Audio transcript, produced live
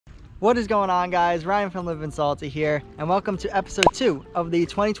What is going on, guys? Ryan from Livin here, and welcome to episode 2 of the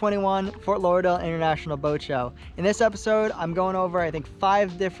 2021 Fort Lauderdale International Boat Show. In this episode, I'm going over, I think,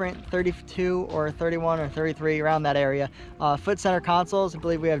 5 different 32 or 31 or 33, around that area, foot center consoles. I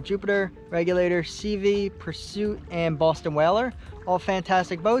believe we have Jupiter, Regulator, CV, Pursuit, and Boston Whaler. All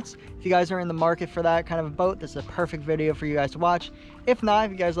fantastic boats. If you guys are in the market for that kind of a boat, this is a perfect video for you guys to watch. If not,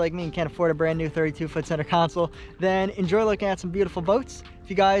 if you guys like me and can't afford a brand new 32 foot center console, then enjoy looking at some beautiful boats. If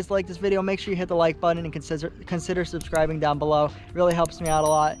you guys like this video, make sure you hit the like button and consider subscribing down below. It really helps me out a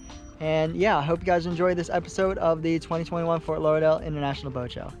lot. And yeah, I hope you guys enjoyed this episode of the 2021 Fort Lauderdale International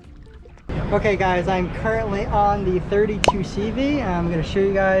Boat Show. Okay guys, I'm currently on the 32 CV, and I'm going to show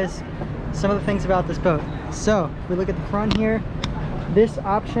you guys some of the things about this boat. So if we look at the front here, this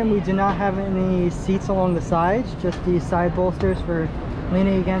option, we do not have any seats along the sides, just these side bolsters for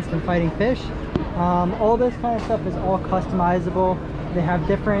leaning against and fighting fish. All this kind of stuff is all customizable. They have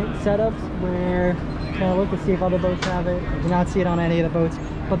different setups where, I'll look to see if other boats have it. I do not see it on any of the boats,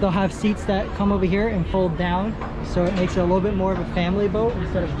 but they'll have seats that come over here and fold down, so it makes it a little bit more of a family boat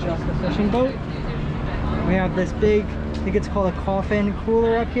instead of just a fishing boat. We have this big, I think it's called a coffin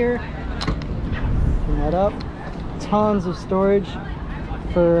cooler up here. Open that up. Tons of storage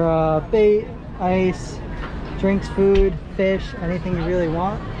for bait, ice, drinks, food, fish, anything you really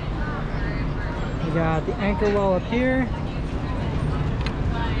want. We got the anchor well up here.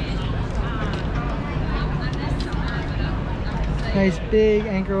 Nice big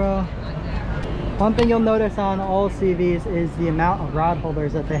anchor well. One thing you'll notice on all CVs is the amount of rod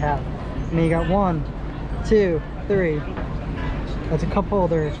holders that they have. I mean, you got 1, 2, 3. That's a cup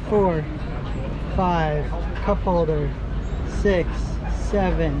holder. 4, 5, cup holder. 6,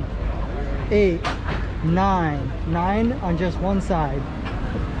 7, 8, 9. 9 on just one side.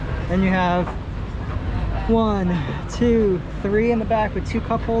 Then you have 1, 2, 3 in the back with 2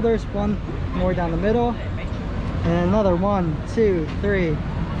 cup holders, 1 more down the middle, and another 1, 2, 3,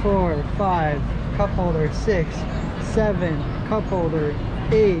 4, 5 cup holder, 6, 7 cup holder,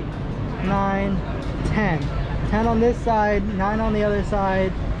 8, 9, 10. 10 on this side, 9 on the other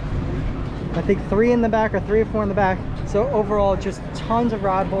side. I think 3 in the back, or 3 or 4 in the back. So overall, just tons of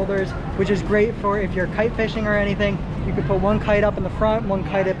rod holders, which is great for if you're kite fishing or anything. You can put 1 kite up in the front, 1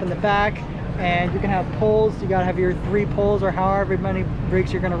 kite up in the back, and you can have poles. You gotta have your 3 poles, or however many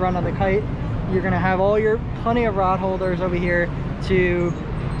rigs you're gonna run on the kite. You're gonna have plenty of rod holders over here to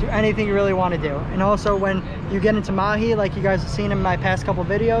do anything you really want to do. And also, when you get into mahi, like you guys have seen in my past couple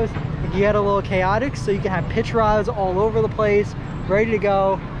videos, you get a little chaotic, so you can have pitch rods all over the place, ready to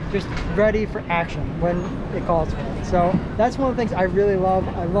go, just ready for action when it calls for it. So that's one of the things I really love.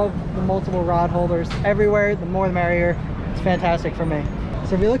 I love the multiple rod holders everywhere. The more the merrier. It's fantastic for me.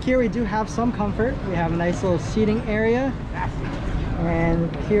 So if you look here, we do have some comfort. We have a nice little seating area,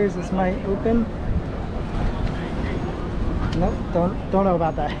 and here's, this might open. Nope, don't know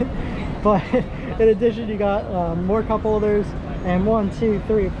about that. But in addition, you got more cup holders, and 1, 2,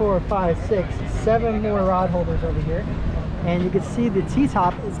 3, 4, 5, 6, 7 more rod holders over here. And you can see the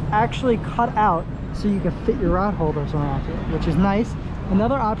T-top is actually cut out so you can fit your rod holders around it, which is nice.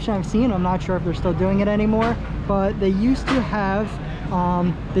 Another option I've seen, I'm not sure if they're still doing it anymore, but they used to have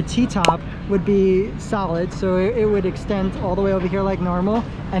the T-top would be solid, so it would extend all the way over here like normal,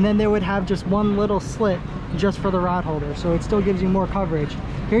 and then they would have just 1 little slit just for the rod holder, so it still gives you more coverage.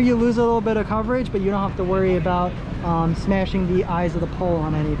 Here you lose a little bit of coverage, but you don't have to worry about smashing the eyes of the pole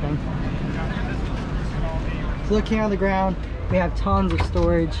on anything. So look here on the ground, we have tons of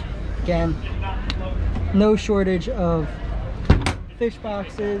storage. Again, no shortage of fish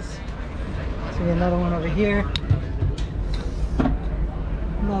boxes. So we have another one over here.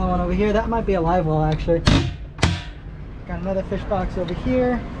 Another one over here. That might be a live well, actually. Got another fish box over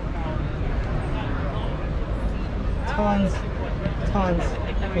here. Tons.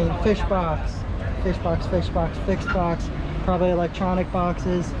 I mean, fish box, fixed box, probably electronic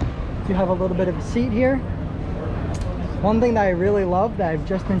boxes. You have a little bit of a seat here. One thing that I really love that I've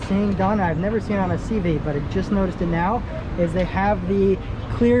just been seeing done, I've never seen on a CV, but I just noticed it now, is they have the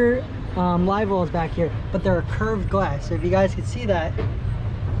clear live wells back here, but they're a curved glass. So if you guys can see that,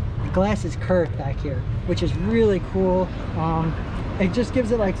 the glass is curved back here, which is really cool. It just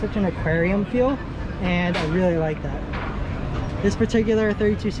gives it like such an aquarium feel, and I really like that. This particular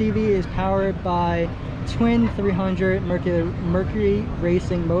 32 CV is powered by twin 300 Mercury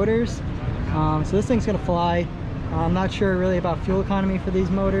racing motors. So this thing's gonna fly. I'm not sure really about fuel economy for these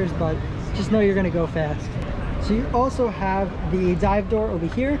motors, but just know you're gonna go fast. So you also have the dive door over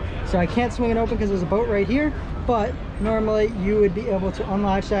here. So I can't swing it open because there's a boat right here, but normally you would be able to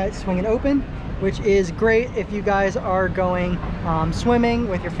unlatch that, swing it open, which is great if you guys are going swimming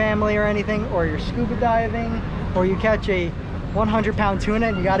with your family or anything, or you're scuba diving, or you catch a 100-pound tuna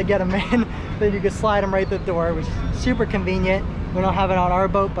and you got to get them in, then you can slide them right through the door, which is super convenient. We don't have it on our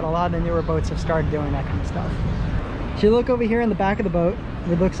boat, but a lot of the newer boats have started doing that kind of stuff. If you look over here in the back of the boat,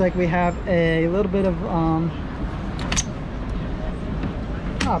 it looks like we have a little bit of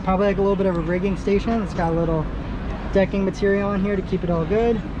probably like a little bit of a rigging station. It's got a little decking material in here to keep it all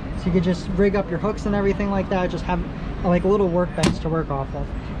good, so you could just rig up your hooks and everything like that. Just have like a little workbench to work off of.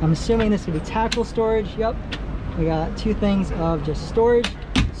 I'm assuming this could be tackle storage. Yep, we got 2 things of just storage.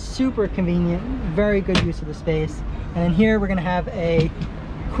 Super convenient, very good use of the space. And then here we're gonna have a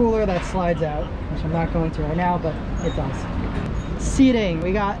cooler that slides out, which I'm not going to right now, but it does. Seating,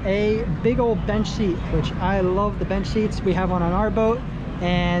 we got a big old bench seat, which I love the bench seats. We have one on our boat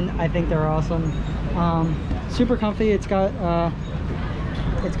and I think they're awesome. Super comfy. It's got the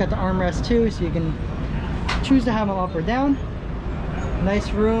armrest too, so you can choose to have them up or down. Nice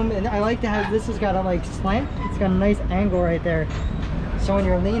room, and I like to have this has got a like slant. It's got a nice angle right there, so when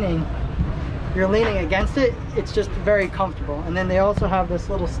you're leaning against it, it's just very comfortable. And then they also have this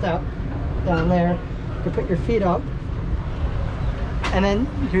little step down there to put your feet up, and then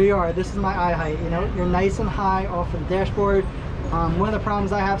here you are. This is my eye height. You know, you're nice and high off of the dashboard. One of the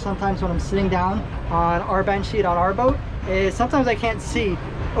problems I have sometimes when I'm sitting down on our bench seat on our boat is sometimes I can't see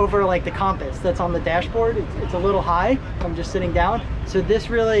over like the compass that's on the dashboard. It's a little high if I'm just sitting down, so this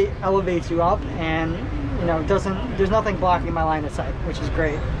really elevates you up, and you know, there's nothing blocking my line of sight, which is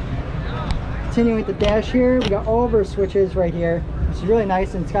great. Continuing with the dash here, we got all of our switches right here, which is really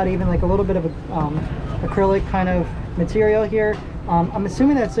nice, and it's got even like a little bit of a acrylic kind of material here. I'm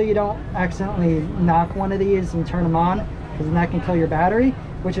assuming that's so you don't accidentally knock one of these and turn them on, because then that can kill your battery,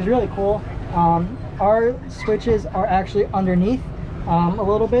 which is really cool. Our switches are actually underneath a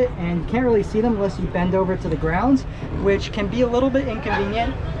little bit, and you can't really see them unless you bend over to the ground, which can be a little bit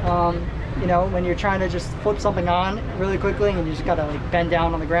inconvenient. You know, when you're trying to just flip something on really quickly and you just gotta like bend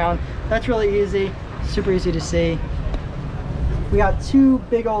down on the ground. That's really easy, super easy to see. We got 2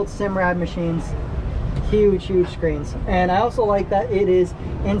 big old Simrad machines, huge screens, and I also like that it is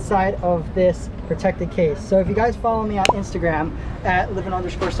inside of this protected case. So if you guys follow me on Instagram at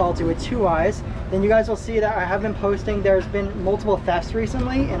Livin_salty with 2 I's, then you guys will see that I have been posting. There's been multiple thefts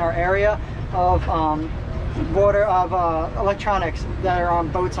recently in our area of electronics that are on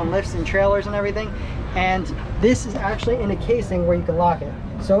boats, on lifts and trailers and everything, and this is actually in a casing where you can lock it,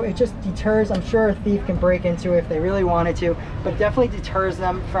 so it just deters. I'm sure a thief can break into it if they really wanted to, but definitely deters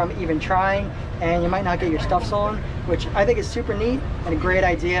them from even trying, and you might not get your stuff stolen, which I think is super neat and a great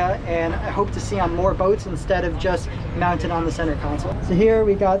idea, and I hope to see on more boats instead of just mounted on the center console. So here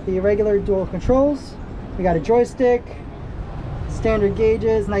we got the regular dual controls, we got a joystick, standard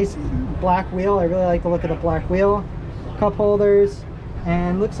gauges, nice black wheel. I really like the look of the black wheel. Cup holders,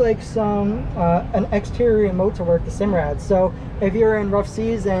 and looks like an exterior remote to work the Simrad. So if you're in rough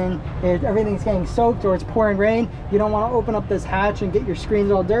seas and everything's getting soaked or it's pouring rain, you don't want to open up this hatch and get your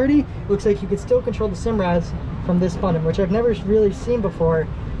screens all dirty. Looks like you can still control the Simrads from this button, which I've never really seen before,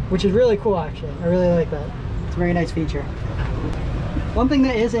 which is really cool actually. I really like that. It's a very nice feature. One thing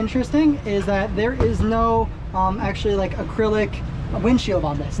that is interesting is that there is no actually like acrylic windshield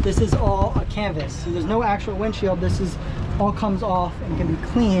on this. This is all a canvas, so there's no actual windshield. This is all comes off and can be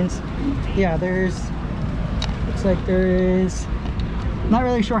cleaned. Yeah, looks like there is, not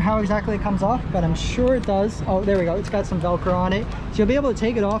really sure how exactly it comes off, but I'm sure it does. Oh, there we go. It's got some Velcro on it, so you'll be able to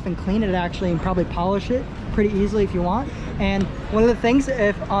take it off and clean it actually, and probably polish it pretty easily if you want. And one of the things,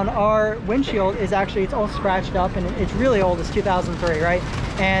 if on our windshield, is actually it's all scratched up, and it's really old. It's 2003, right?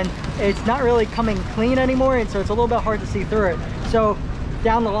 And it's not really coming clean anymore, and so it's a little bit hard to see through it. So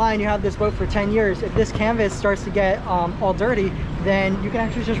down the line, you have this boat for 10 years. If this canvas starts to get all dirty, then you can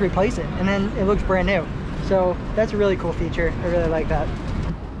actually just replace it, and then it looks brand new. So that's a really cool feature. I really like that.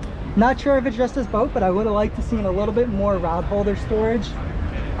 Not sure if it's just this boat, but I would have liked to see a little bit more rod holder storage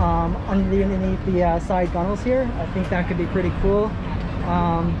underneath the side gunnels here. I think that could be pretty cool.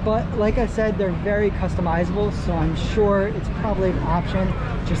 But like I said, they're very customizable, so I'm sure it's probably an option,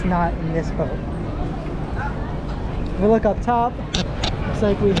 just not in this boat. If we look up top, looks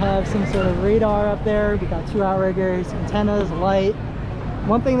like we have some sort of radar up there. We got 2 outriggers, antennas, light.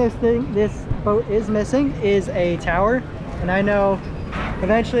 One thing this boat is missing is a tower, and I know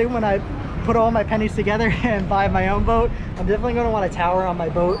eventually when I put all my pennies together and buy my own boat, I'm definitely going to want a tower on my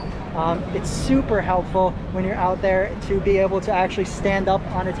boat. It's super helpful when you're out there to be able to actually stand up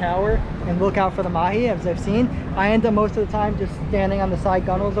on a tower and look out for the mahi. As I've seen, I end up most of the time just standing on the side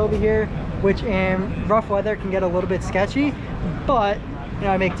gunnels over here, which in rough weather can get a little bit sketchy, but you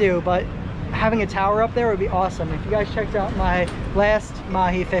know, I make do. But having a tower up there would be awesome. If you guys checked out my last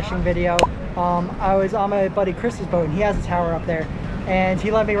mahi fishing video, I was on my buddy Chris's boat and he has a tower up there, and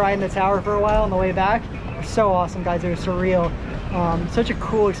he let me ride in the tower for a while on the way back. It was so awesome, guys. It was surreal. Such a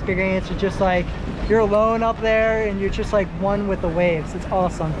cool experience. It's just like you're alone up there and you're just like one with the waves. It's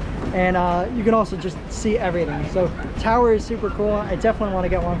awesome. And you can also just see everything. So tower is super cool. I definitely want to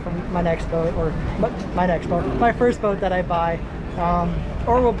get one from my next boat, or my first boat that I buy,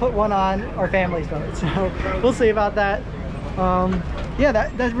 or we'll put one on our family's boat. So we'll see about that. Yeah,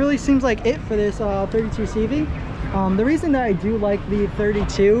 that really seems like it for this 32 CV. The reason that I do like the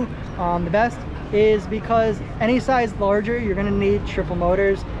 32 the best is because any size larger, you're going to need triple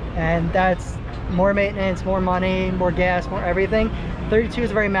motors, and that's more maintenance, more money, more gas, more everything. 32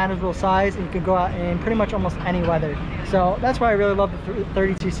 is a very manageable size, and you can go out in pretty much almost any weather. So that's why I really love the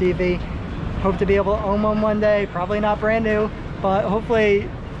 32 CV. Hope to be able to own one day. Probably not brand new, but hopefully a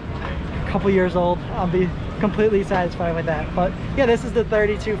couple years old. I'll be completely satisfied with that. But yeah, this is the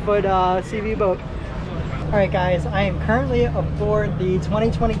 32-foot CV boat. All right, guys, I am currently aboard the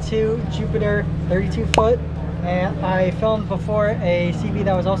 2022 Jupiter 32-foot, and I filmed before a CV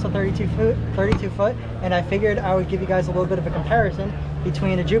that was also 32 foot, and I figured I would give you guys a little bit of a comparison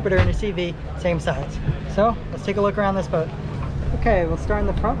between a Jupiter and a CV, same size. So let's take a look around this boat. Okay, we'll start in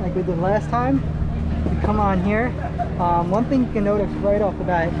the front like we did last time. We come on here. One thing you can notice right off the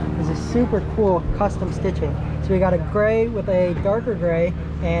bat is a super cool custom stitching. So we got a gray with a darker gray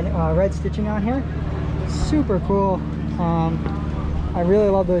and red stitching on here. Super cool. I really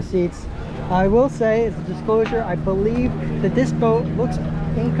love those seats. I will say, as a disclosure, I believe that this boat looks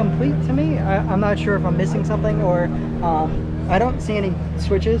incomplete to me. I'm not sure if I'm missing something, or I don't see any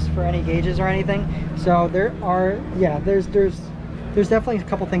switches for any gauges or anything. So there are, yeah, there's definitely a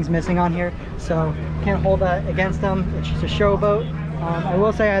couple things missing on here, so can't hold that against them. It's just a show boat. I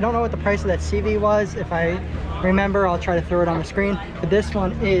will say I don't know what the price of that CV was. If I remember, I'll try to throw it on the screen, but this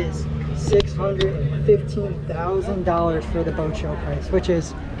one is $615,000 for the boat show price, which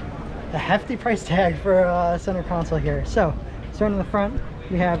is a hefty price tag for a center console here. So starting in the front,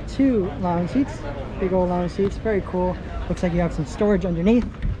 we have two lounge seats, big old lounge seats, very cool. Looks like you have some storage underneath,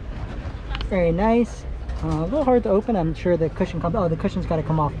 very nice. A little hard to open. I'm sure the cushion comes, oh, the cushion's got to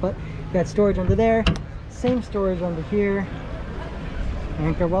come off, but you got storage under there, same storage under here,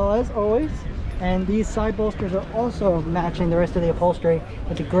 anchor well as always. And these side bolsters are also matching the rest of the upholstery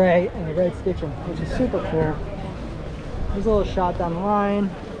with the gray and the red stitching, which is super cool. There's a little shot down the line.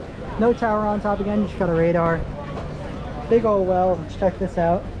 No tower on top again, just got a radar. Big old well, let's check this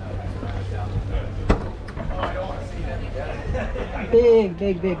out.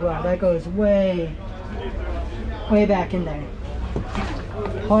 Big well. That goes way back in there.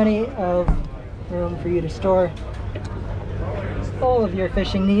 Plenty of room for you to store all of your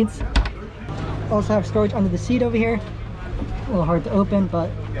fishing needs. Also have storage under the seat over here. A little hard to open, but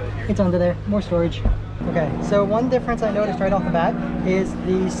it's under there. More storage. Okay, so one difference I noticed right off the bat is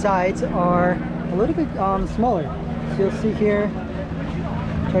the sides are a little bit smaller. So you'll see here,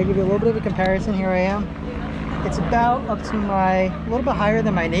 try to give you a little bit of a comparison. Here I am. It's about up to a little bit higher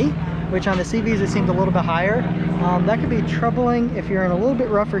than my knee, which on the CVs it seemed a little bit higher. That could be troubling if you're in a little bit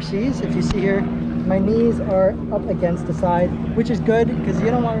rougher seas. If you see here, my knees are up against the side, which is good because you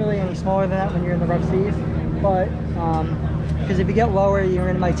don't want really any smaller than that when you're in the rough seas. But because if you get lower, you're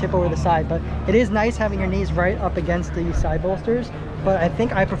going to might tip over the side. But it is nice having your knees right up against the side bolsters. But I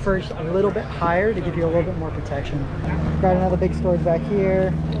think I prefer just a little bit higher to give you a little bit more protection. Got another big storage back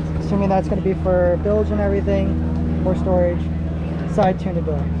here. Assuming that's going to be for bilge and everything. More storage. Side tuna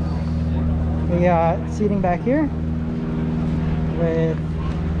door. We got seating back here with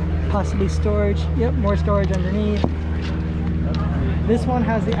possibly storage. Yep, more storage underneath. This one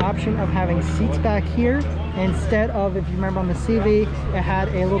has the option of having seats back here instead of, if you remember on the CV, it had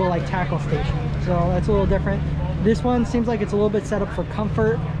a little like tackle station. So that's a little different. This one seems like it's a little bit set up for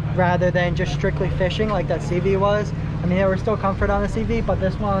comfort rather than just strictly fishing like that CV was. I mean, there was still comfort on the CV, but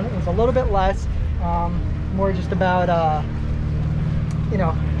this one is a little bit less, more just about, you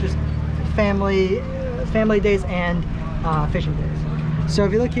know, just family days and fishing days. So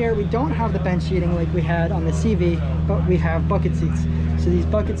if you look here, we don't have the bench seating like we had on the CV, but we have bucket seats. So these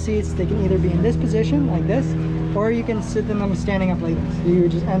bucket seats, they can either be in this position like this, or you can sit in them standing up like this. So you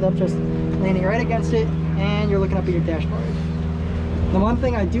just end up just leaning right against it and you're looking up at your dashboard. The one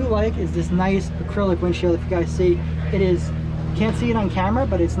thing I do like is this nice acrylic windshield. If you guys see, it is, you can't see it on camera,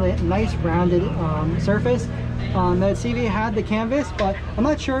 but it's a nice rounded surface. That CV had the canvas, but I'm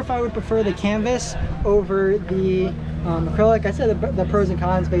not sure if I would prefer the canvas over the acrylic. I said the pros and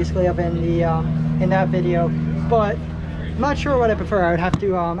cons basically of in that video, but I'm not sure what I prefer. I would have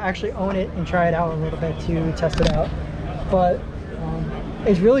to actually own it and try it out a little bit to test it out. But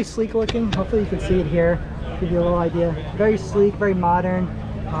it's really sleek looking. Hopefully you can see it here, give you a little idea. Very sleek, very modern,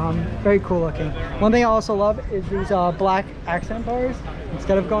 very cool looking. One thing I also love is these black accent bars.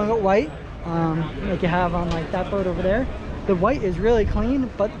 Instead of going with white, like you have on like that boat over there, the white is really clean,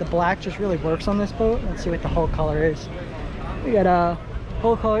 but the black just really works on this boat. Let's see what the whole color is. We got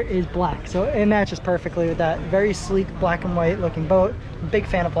whole color is black, so it matches perfectly with that very sleek black and white looking boat. I'm a big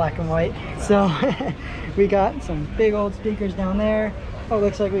fan of black and white. So we got some big old speakers down there. Oh,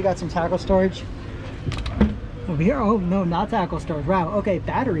 looks like we got some tackle storage over here. Oh no, not tackle storage. Wow. Okay,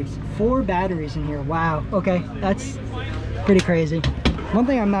 batteries. 4 batteries in here. Wow. Okay, that's pretty crazy. One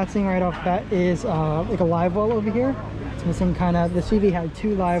thing I'm not seeing right off the bat is like a live well over here. It's missing kind of. The CV had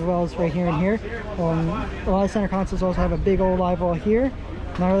 2 live wells right here and here. A lot of center consoles also have a big old live well here.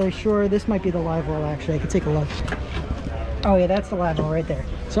 Not really sure. This might be the live well actually. I could take a look. Oh yeah, that's the live well right there.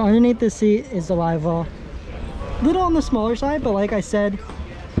 So underneath the seat is the live well. A little on the smaller side, but like I said,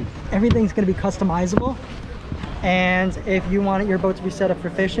 everything's going to be customizable. And if you want your boat to be set up for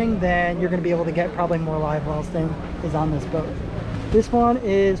fishing, then you're going to be able to get probably more live wells than is on this boat. This one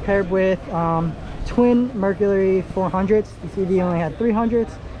is paired with twin Mercury 400s. The CV only had 300s.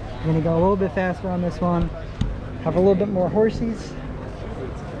 I'm going to go a little bit faster on this one. Have a little bit more horsies.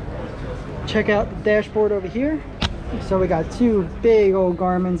 Check out the dashboard over here. So we got 2 big old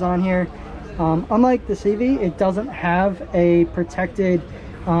Garmin's on here. Unlike the CV, it doesn't have a protected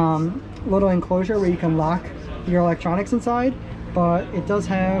little enclosure where you can lock your electronics inside, but it does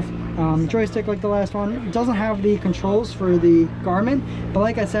have joystick like the last one. It doesn't have the controls for the Garmin, but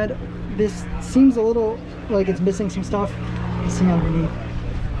like I said, this seems a little like it's missing some stuff. Let's see underneath.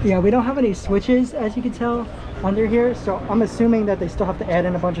 Yeah, we don't have any switches, as you can tell, under here, so I'm assuming that they still have to add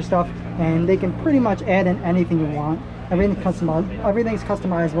in a bunch of stuff, and they can pretty much add in anything you want. Everything's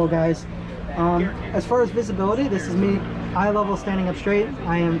customizable, guys. As far as visibility, this is me eye level standing up straight.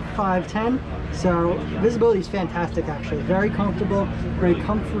 I am 5'10", so visibility is fantastic actually. Very comfortable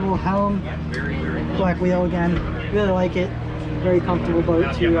helm, black wheel again, really like it. Very comfortable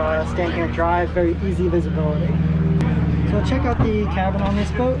boat to stand here and drive, very easy visibility. So check out the cabin on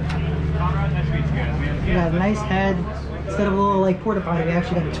this boat. We got a nice head. Instead of a little like porta potty, we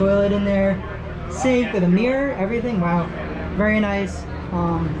actually got a toilet in there, sink with a mirror, everything. Wow, very nice.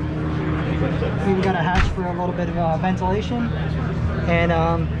 We got a hatch for a little bit of ventilation, and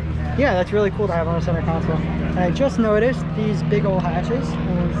yeah, that's really cool to have on a center console. And I just noticed these big old hatches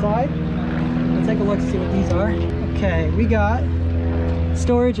on the side. Let's take a look and see what these are. Okay, we got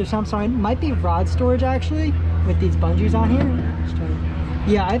storage of some sort. Might be rod storage actually, with these bungees on here.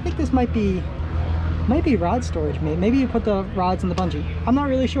 Yeah, I think this might be rod storage. Maybe you put the rods in the bungee. I'm not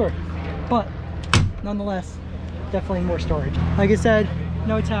really sure, but nonetheless, definitely more storage. Like I said,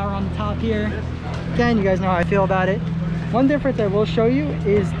 no tower on the top here. Again, you guys know how I feel about it. One difference I will show you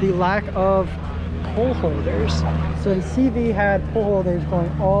is the lack of pole holders. So the CV had pole holders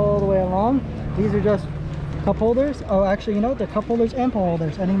going all the way along. These are just cup holders. Oh, actually, you know what? They're cup holders and pole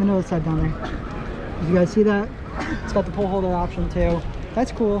holders. I didn't even notice that down there. Did you guys see that? It's got the pole holder option too.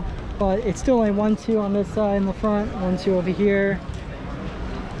 That's cool, but it's still only 1, 2 on this side in the front, 1, 2 over here,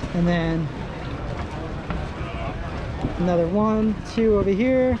 and then another 1, 2 over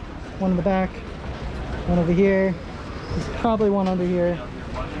here, 1 in the back, 1 over here. There's probably 1 under here,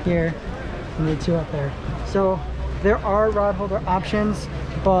 and the 2 up there. So there are rod holder options,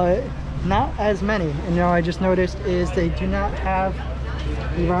 but not as many. And now I just noticed is they do not have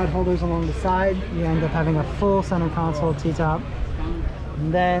the rod holders along the side. You end up having a full center console T-top,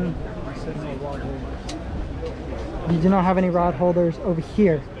 and then you do not have any rod holders over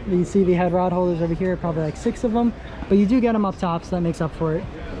here. The CV had rod holders over here, probably like 6 of them, but you do get them up top, so that makes up for it.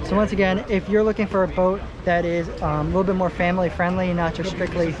 So once again, if you're looking for a boat that is a little bit more family friendly, not just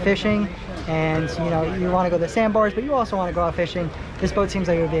strictly fishing, and you know you want to go to the sandbars, but you also want to go out fishing, this boat seems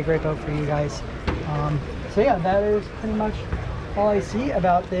like it would be a great boat for you guys. So yeah, that is pretty much all I see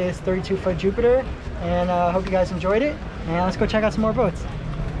about this 32-foot Jupiter, and I hope you guys enjoyed it, and let's go check out some more boats.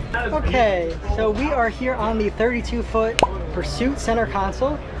 Okay, so we are here on the 32-foot Pursuit center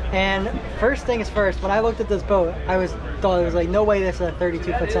console, and first thing is first, when I looked at this boat, I thought it was like, no way this is a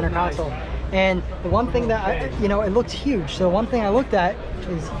 32-foot center console. And the one thing that it looked huge. So one thing I looked at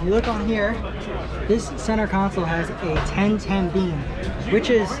is, if you look on here, this center console has a 1010 beam, which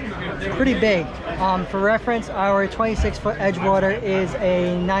is pretty big. For reference, our 26-foot Edgewater is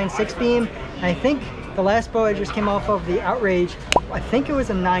a 9.6 beam. And I think the last boat I just came off of, the Outrage, I think it was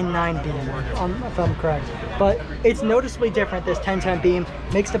a 9.9 beam, if I'm correct. But it's noticeably different. This 1010 beam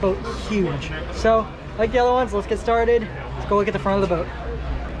makes the boat huge. So like the other ones, let's get started. Let's go look at the front of the boat.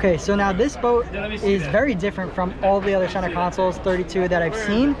 Okay, so now this boat is very different from all the other center consoles 32 that I've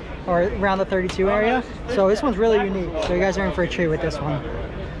seen, or around the 32 area. So this one's really unique. So you guys are in for a treat with this one.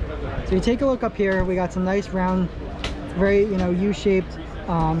 So you take a look up here. We got some nice round, very U-shaped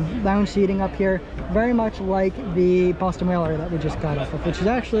lounge seating up here, very much like the Boston Whaler that we just got off of, which is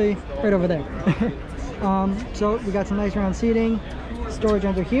actually right over there. So we got some nice round seating, storage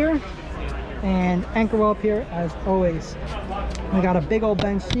under here, and anchor well up here as always. We got a big old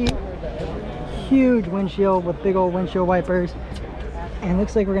bench seat, huge windshield with big old windshield wipers, and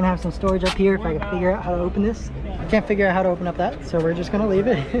looks like we're gonna have some storage up here if I can figure out how to open this. I can't figure out how to open up that, so we're just gonna leave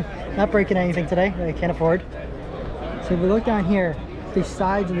it. Not breaking anything today, I can't afford. So if we look down here, the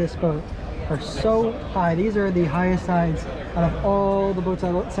sides of this boat are so high. These are the highest sides out of all the boats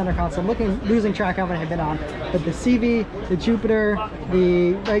on center console. I'm losing track how many I've been on, but the CV, the Jupiter,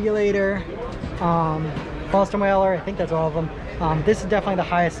 the Regulator, Boston Whaler, I think that's all of them. This is definitely the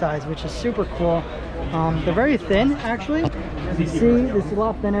highest size, which is super cool. They're very thin, actually. As you see, this is a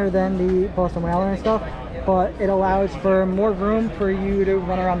lot thinner than the Boston Whaler and stuff, but it allows for more room for you to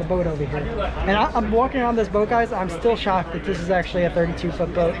run around the boat over here. And I'm walking around this boat, guys. I'm still shocked that this is actually a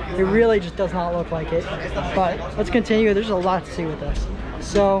 32-foot boat. It really just does not look like it. But let's continue. There's a lot to see with this.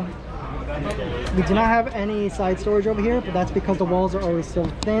 So we do not have any side storage over here, but that's because the walls are always so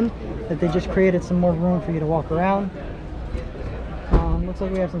thin that they just created some more room for you to walk around. Looks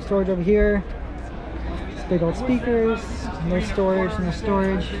like we have some storage over here. Big old speakers, no storage, no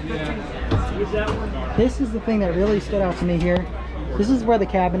storage. This is the thing that really stood out to me here. This is where the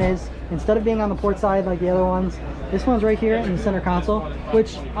cabin is. Instead of being on the port side like the other ones, this one's right here in the center console,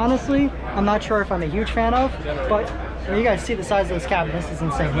 which honestly, I'm not sure if I'm a huge fan of, but when you guys see the size of this cabin, this is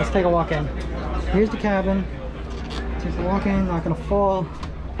insane. Let's take a walk in. Here's the cabin. Take a walk in, not gonna fall.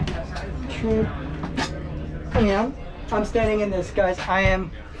 Trip. I mean, I'm standing in this, guys. I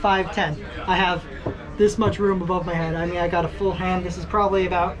am 5'10". I have this much room above my head. I mean, I got a full hand. This is probably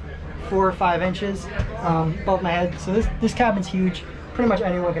about 4 or 5 inches above my head. So this cabin's huge. Pretty much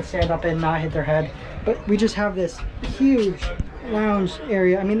anyone can stand up and not hit their head. But we just have this huge lounge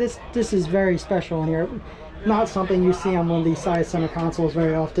area. I mean, this is very special in here. Not something you see on one of these size center consoles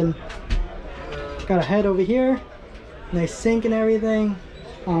very often. Got a head over here. Nice sink and everything.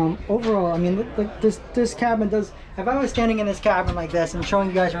 Overall, I mean, this cabin does. If I was standing in this cabin like this and showing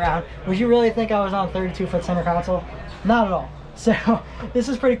you guys around, would you really think I was on a 32-foot center console? Not at all. So this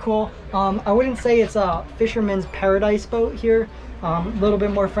is pretty cool. I wouldn't say it's a fisherman's paradise boat here. A little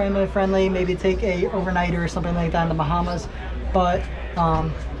bit more friendly. Maybe take a overnighter or something like that in the Bahamas. But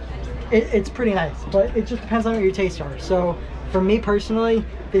it's pretty nice. But it just depends on what your tastes are. So for me personally,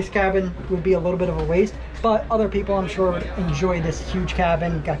 this cabin would be a little bit of a waste. But other people, I'm sure, would enjoy this huge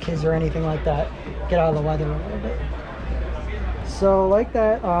cabin. Got kids or anything like that. Get out of the weather a little bit. So like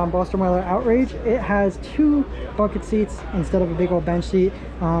that Boston Whaler Outrage, it has 2 bucket seats instead of a big old bench seat.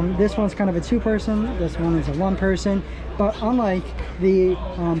 This one's kind of a 2-person. This one is a 1-person. But unlike the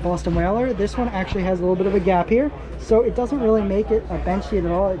Boston Whaler, this one actually has a little bit of a gap here. So it doesn't really make it a bench seat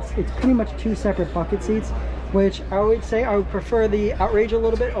at all. It's pretty much 2 separate bucket seats, which I would say I would prefer the Outrage a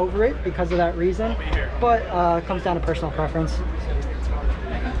little bit over it because of that reason, but it comes down to personal preference.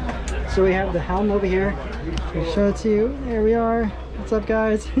 So we have the helm over here. I'll show it to you. There we are. What's up,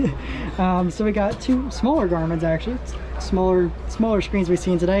 guys? So we got 2 smaller Garmins, actually. Smaller screens we've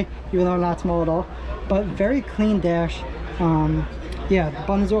seen today, even though not small at all. But very clean dash. Yeah, the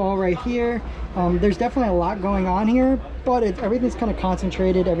buttons are all right here. There's definitely a lot going on here, but everything's kind of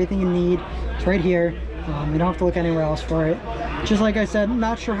concentrated. Everything you need, it's right here. You don't have to look anywhere else for it. Just like I said,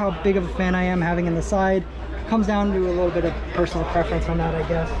 not sure how big of a fan I am having in the side. Comes down to a little bit of personal preference on that, I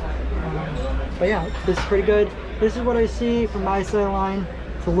guess. But yeah, this is pretty good. This is what I see from my side line.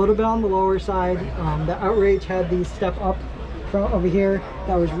 It's a little bit on the lower side. The Outrage had the step up from over here.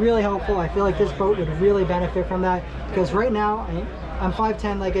 That was really helpful. I feel like this boat would really benefit from that, because right now I'm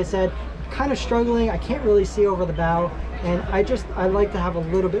 5'10", like I said, kind of struggling. I can't really see over the bow, and I like to have a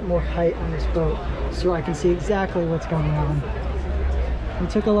little bit more height on this boat so I can see exactly what's going on. We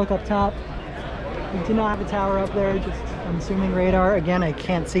took a look up top. We do not have a tower up there, just I'm assuming radar. Again, I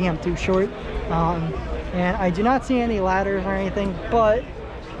can't see, I'm too short. And I do not see any ladders or anything, but you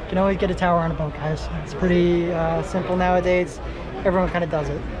can always get a tower on a boat, guys. It's pretty simple nowadays. Everyone kind of does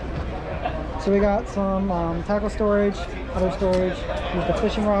it. So we got some tackle storage, other storage. There's the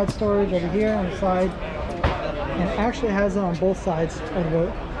fishing rod storage over here on the side. And it actually has it on both sides of the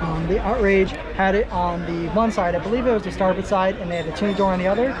boat. The Outrage had it on the one side. I believe it was the starboard side, and they had the tuna door on the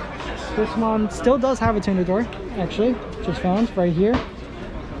other. This one still does have a tuna door, actually, just found right here.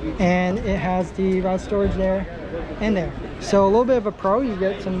 and it has the rod storage there and there. So a little bit of a pro. You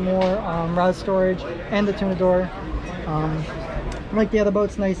get some more rod storage and the tuna door. Like the other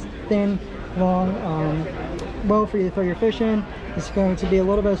boat's nice, thin, long well for you to throw your fish in. It's going to be a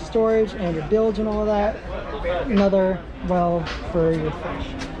little bit of storage and your bilge and all of that. Another well for your fish.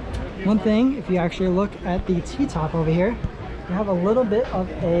 One thing, if you actually look at the T-top over here, you have a little bit of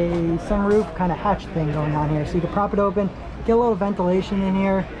a sunroof kind of hatch thing going on here. So you can prop it open, get a little ventilation in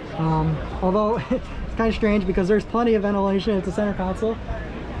here. Although it's kind of strange because there's plenty of ventilation at the center console.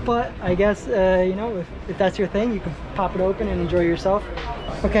 But I guess, you know, if that's your thing, you can pop it open and enjoy yourself.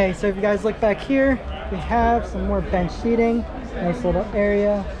 Okay, so if you guys look back here, we have some more bench seating, nice little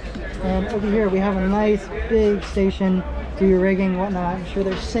area. And over here, we have a nice big station, do your rigging, whatnot. I'm sure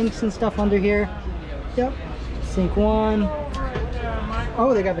there's sinks and stuff under here. Yep, sink one.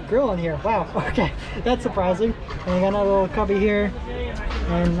 Oh, they got the grill in here. Wow, okay, that's surprising. And you got another little cubby here.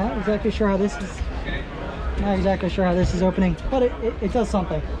 And not exactly sure how this is opening, but it does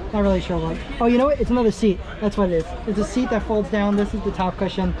something. Not really sure what. Oh, you know what? It's another seat. That's what it is. It's a seat that folds down. This is the top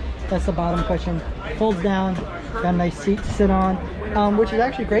cushion. That's the bottom cushion. Folds down. Got a nice seat to sit on, which is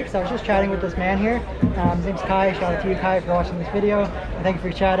actually great because I was just chatting with this man here. His name's Kai. Shout out to you, Kai, for watching this video. And thank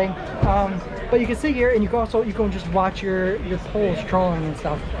you for chatting. But you can sit here and you can just watch your poles trolling and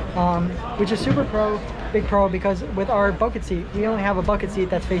stuff, which is super big pro, because with our bucket seat, we only have a bucket seat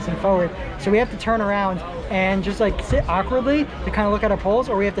that's facing forward, so we have to turn around and just like sit awkwardly to kind of look at our poles,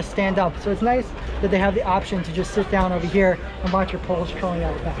 or we have to stand up. So it's nice that they have the option to just sit down over here and watch your poles trolling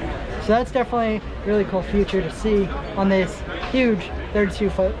out the back. So that's definitely a really cool feature to see on this huge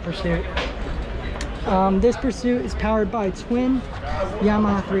 32-foot Pursuit. This Pursuit is powered by twin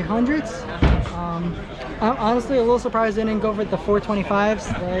Yamaha 300s. I'm honestly a little surprised they didn't go for the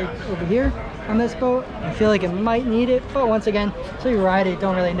 425s like over here on this boat. I feel like it might need it, but once again, until you ride it,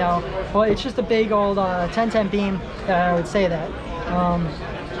 don't really know. Well, it's just a big old 1010 beam that I would say that.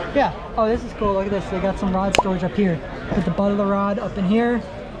 Yeah. Oh, this is cool. Look at this. They got some rod storage up here. Put the butt of the rod up in here,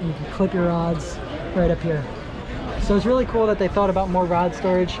 and you can clip your rods right up here. So it's really cool that they thought about more rod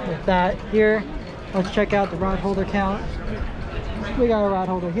storage with that here. Let's check out the rod holder count. We got a rod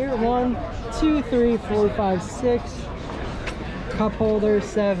holder here. 1, 2, 3, 4, 5, 6. Cup holder,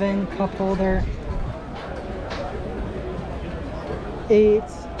 7. Cup holder, 8,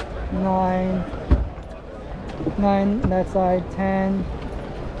 9. 9 on that side. 10,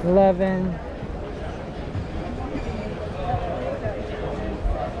 11.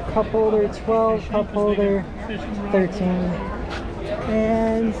 Cup holder, 12. Cup holder, 13.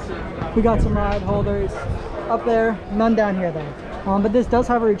 And we got some rod holders up there. None down here though. But this does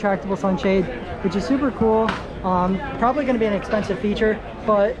have a retractable sunshade, which is super cool. Probably going to be an expensive feature,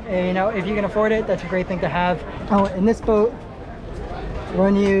 but you know, if you can afford it, that's a great thing to have. Oh, and this boat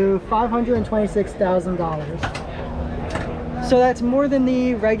run you $526,000. So that's more than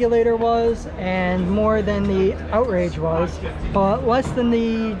the Regulator was, and more than the Outrage was, but less than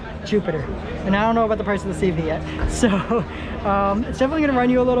the Jupiter. And I don't know about the price of the CV yet. So it's definitely going to run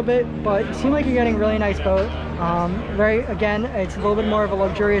you a little bit, but you seem like you're getting a really nice boat. Again, it's a little bit more of a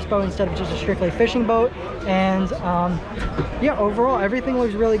luxurious boat instead of just a strictly fishing boat. And yeah, overall, everything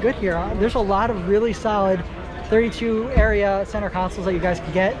looks really good here. There's a lot of really solid 32 area center consoles that you guys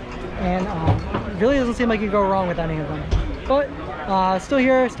can get, and really doesn't seem like you go wrong with any of them. But still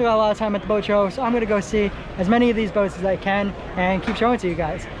here, still got a lot of time at the boat show, so I'm gonna go see as many of these boats as I can and keep showing it to you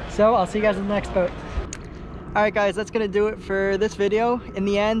guys. So I'll see you guys in the next boat. Alright guys, that's gonna do it for this video. In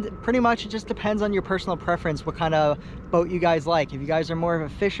the end, pretty much it just depends on your personal preference what kind of boat you guys like. If you guys are more of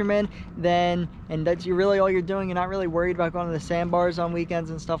a fisherman, and that's really all you're doing, you're not really worried about going to the sandbars on weekends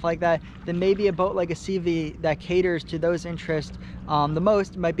and stuff like that, then maybe a boat like a CV that caters to those interests the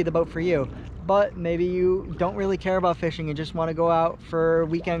most might be the boat for you. But maybe you don't really care about fishing and just want to go out for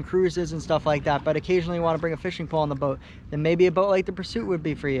weekend cruises and stuff like that, but occasionally you want to bring a fishing pole on the boat, then maybe a boat like the Pursuit would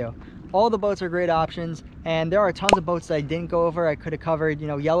be for you. All the boats are great options, and there are tons of boats that I didn't go over. I could have covered, you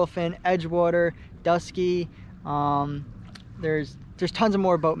know, Yellowfin, Edgewater, Dusky. There's tons of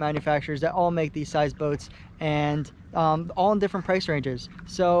more boat manufacturers that all make these size boats, and all in different price ranges.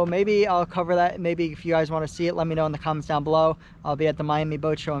 So maybe I'll cover that. Maybe if you guys want to see it, let me know in the comments down below. I'll be at the Miami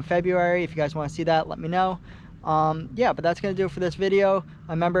Boat Show in February. If you guys want to see that, let me know. Yeah, but that's gonna do it for this video.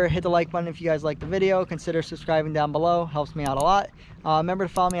 Remember, hit the like button if you guys like the video. Consider subscribing down below, helps me out a lot. Remember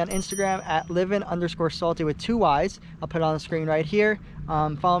to follow me on Instagram at Livin_salty with 2 Y's. I'll put it on the screen right here.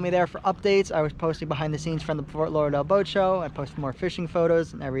 Follow me there for updates. I was posting behind the scenes from the Fort Lauderdale Boat Show. I post more fishing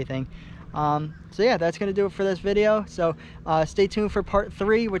photos and everything. So yeah, that's gonna do it for this video. So stay tuned for part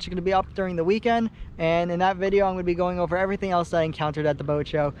 3, which is gonna be up during the weekend. And in that video, I'm gonna be going over everything else that I encountered at the boat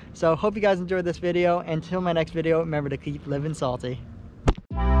show. So hope you guys enjoyed this video. Until my next video, remember to keep living salty.